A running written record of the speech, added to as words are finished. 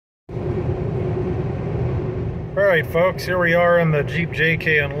Alright folks, here we are in the Jeep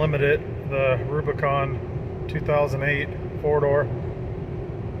JK Unlimited, the Rubicon 2008 four-door.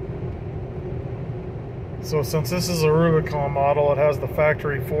 So since this is a Rubicon model, it has the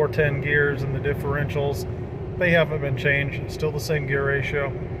factory 410 gears and the differentials. They haven't been changed, still the same gear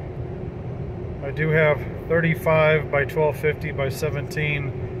ratio. I do have 35 by 1250 by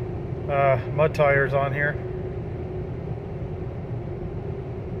 17 mud tires on here.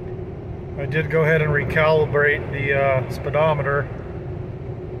 I did go ahead and recalibrate the speedometer.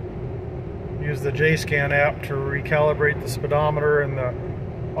 Use the JScan app to recalibrate the speedometer and the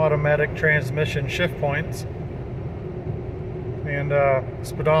automatic transmission shift points. And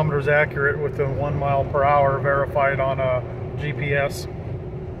speedometer is accurate within 1 mile per hour, verified on a GPS.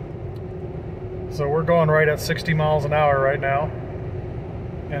 So we're going right at 60 miles an hour right now.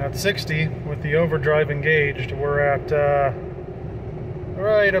 And at 60, with the overdrive engaged, we're at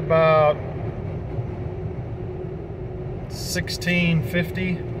right about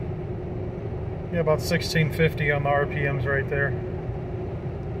 1650. Yeah, about 1650 on the RPMs right there.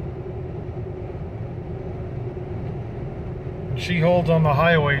 And she holds on the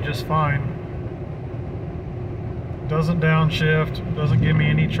highway just fine. Doesn't downshift, doesn't give me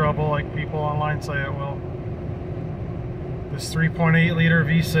any trouble like people online say it will. This 3.8 liter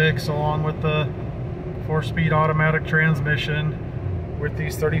V6 along with the 4-speed automatic transmission with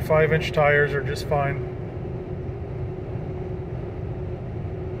these 35-inch tires are just fine.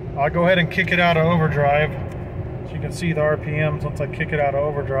 I'll go ahead and kick it out of overdrive so you can see the RPMs once I kick it out of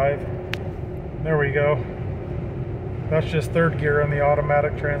overdrive. There we go. That's just third gear in the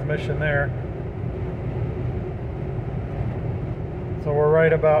automatic transmission there. So we're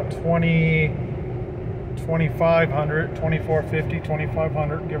right about 2500, 2450,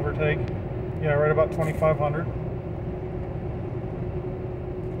 2500, give or take. Yeah, right about 2500.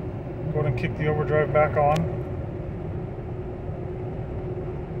 Go ahead and kick the overdrive back on.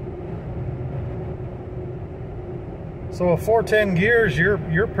 So with 410 gears,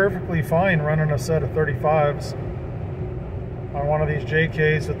 you're perfectly fine running a set of 35s on one of these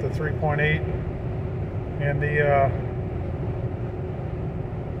JKs with the 3.8 and the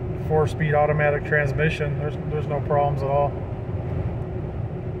 4-speed automatic transmission. There's no problems at all.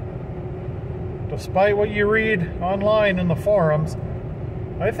 Despite what you read online in the forums,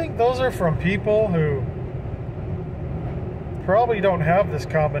 I think those are from people who probably don't have this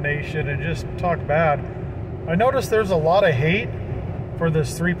combination and just talk bad. I noticed there's a lot of hate for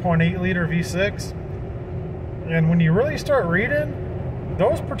this 3.8 liter V6, and when you really start reading,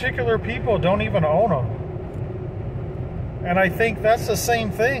 those particular people don't even own them. And I think that's the same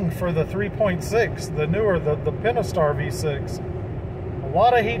thing for the 3.6, the newer, the Pentastar V6. A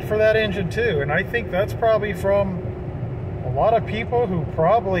lot of hate for that engine too, and I think that's probably from a lot of people who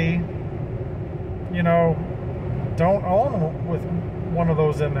probably, you know, don't own with one of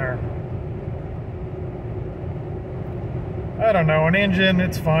those in there. I don't know, an engine,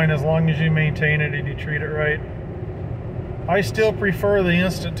 it's fine as long as you maintain it and you treat it right. I still prefer the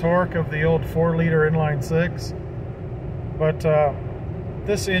instant torque of the old 4-liter inline 6, but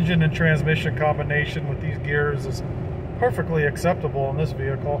this engine and transmission combination with these gears is perfectly acceptable in this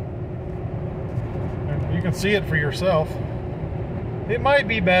vehicle. And you can see it for yourself. It might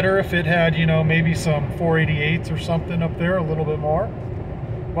be better if it had, you know, maybe some 488s or something up there, a little bit more,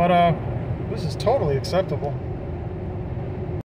 but this is totally acceptable.